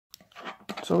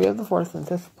So we have the 4th and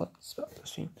 5th place spell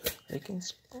machine.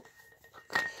 Against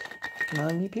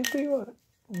non-BP free ball.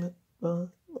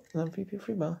 Non-BP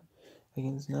free ball.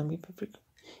 Against non-BP free.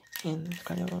 And it's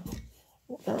kind of I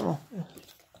don't know.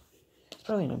 It's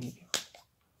probably non-BP.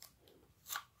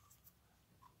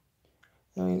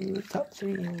 Now we do the top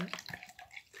 3.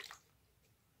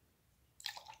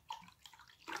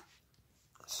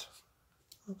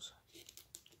 Oops.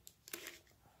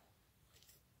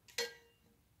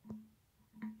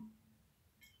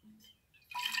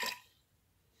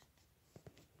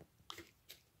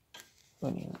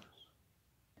 Let's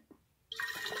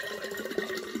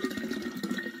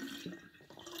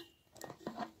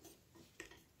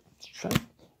try.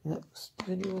 Next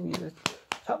video will be the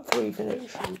top 3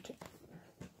 finish routine.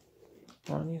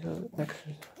 These are the next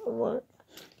one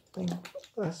thing.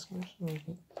 Let's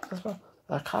go.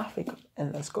 A coffee cup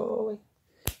and let's go away.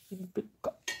 Big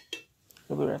cup.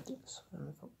 We'll be right after this.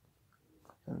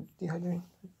 I'm dehydrating.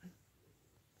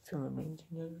 Feel my brain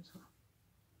together. So.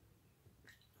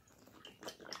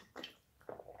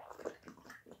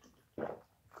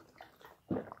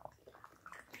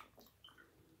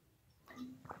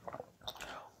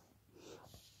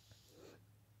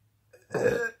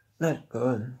 Not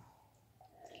good.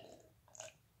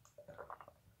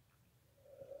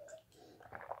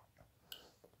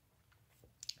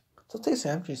 So taste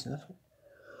the juice in this one.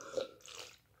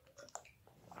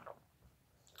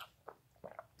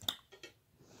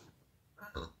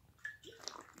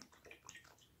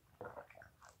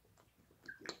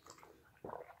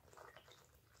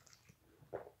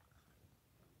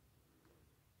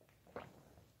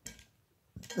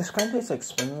 This kind of tastes like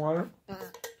spring water,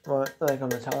 but like a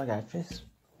metallic aftertaste.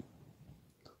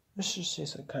 This just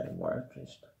tastes like kind of water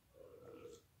taste.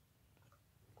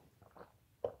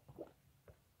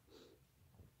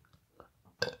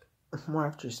 More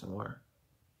aftertaste than water.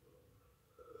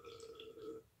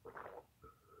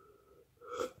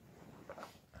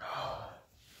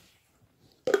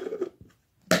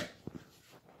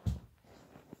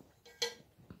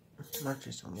 More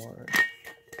aftertaste than water.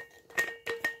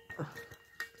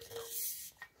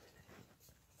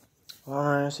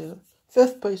 Alright, see,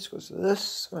 5th place goes to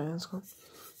this.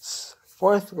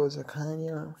 4th goes to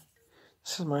Kanye.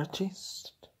 This is my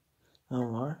taste. No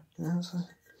more. This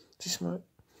is smart.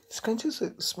 This kind of tastes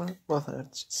like smart. Both of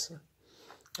it.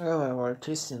 I got my water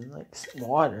tasting like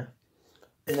water.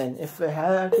 And then if it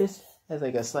had aftertaste, it has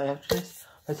like a slight aftertaste.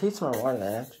 It tastes more water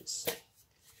than aftertaste.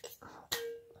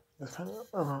 It's kind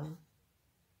of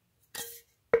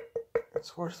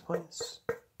it's 4th place.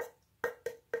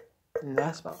 And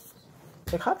that's about.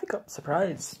 The coffee cup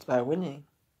surprised by winning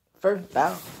 1st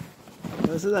bout.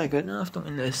 Wasn't that good enough to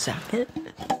win the 2nd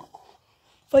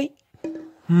fight?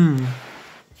 Who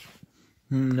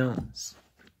knows?